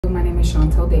my name is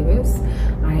Shantelle Davis.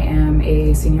 I am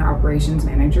a senior operations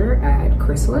manager at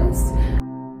Chrysalis.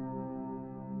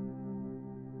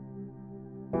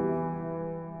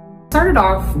 Started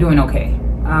off doing okay.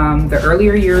 The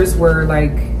earlier years were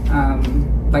like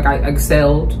I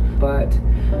excelled, but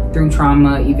through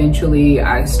trauma, eventually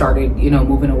I started,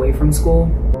 moving away from school.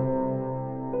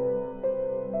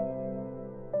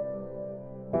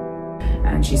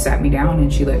 And she sat me down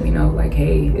and she let me know, like,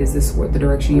 hey, is this the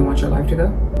direction you want your life to go?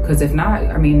 Because if not,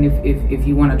 I mean, if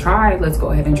you want to try, let's go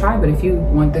ahead and try. But if you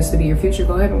want this to be your future,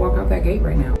 go ahead and walk out that gate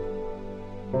right now.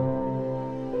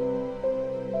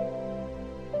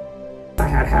 I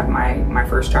had my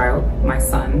first child, my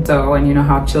son. So, and you know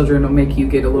how children will make you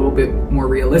get a little bit more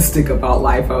realistic about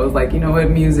life. I was like, you know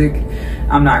what, music,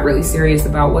 I'm not really serious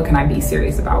about. What can I be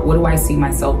serious about? What do I see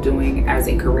myself doing as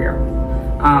a career?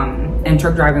 And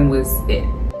truck driving was it.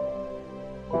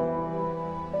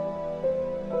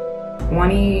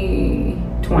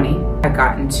 2020, I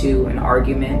got into an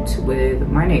argument with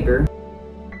my neighbor.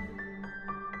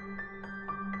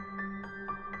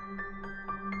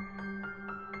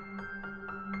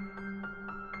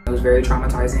 It was very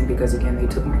traumatizing because, again, they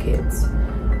took my kids,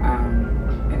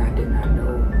 and I did not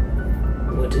know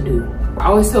what to do. I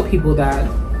always tell people that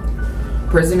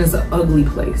prison is an ugly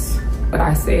place, but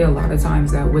I say a lot of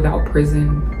times that without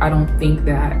prison, I don't think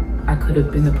that I could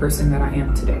have been the person that I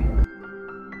am today.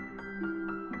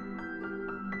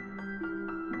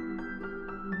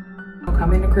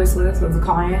 Coming to Chrysalis as a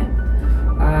client,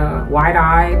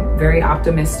 wide-eyed, very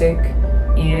optimistic,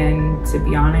 and to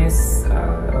be honest,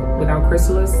 without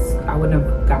Chrysalis, I wouldn't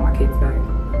have got my kids back.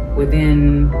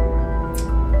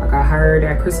 I got hired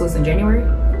at Chrysalis in January.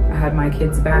 I had my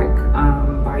kids back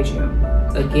by June.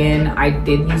 Again, I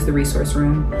did use the resource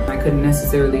room. I couldn't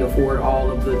necessarily afford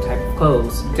all of the type of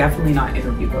clothes, definitely not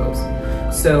interview clothes.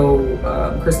 So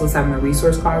Chrysalis having a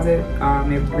resource closet,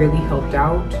 it really helped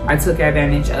out. I took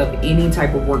advantage of any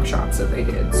type of workshops that they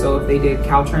did. So if they did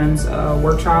Caltrans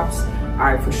workshops,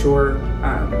 I for sure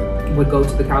would go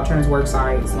to the Caltrans work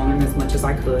sites, learn as much as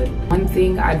I could. One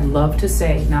thing I'd love to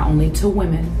say, not only to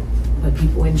women, but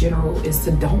people in general, is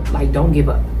to don't give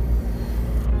up.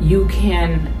 You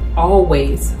can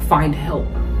always find help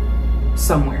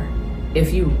somewhere.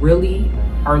 If you really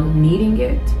are needing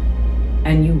it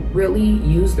and you really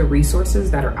use the resources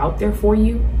that are out there for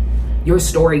you, your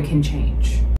story can change.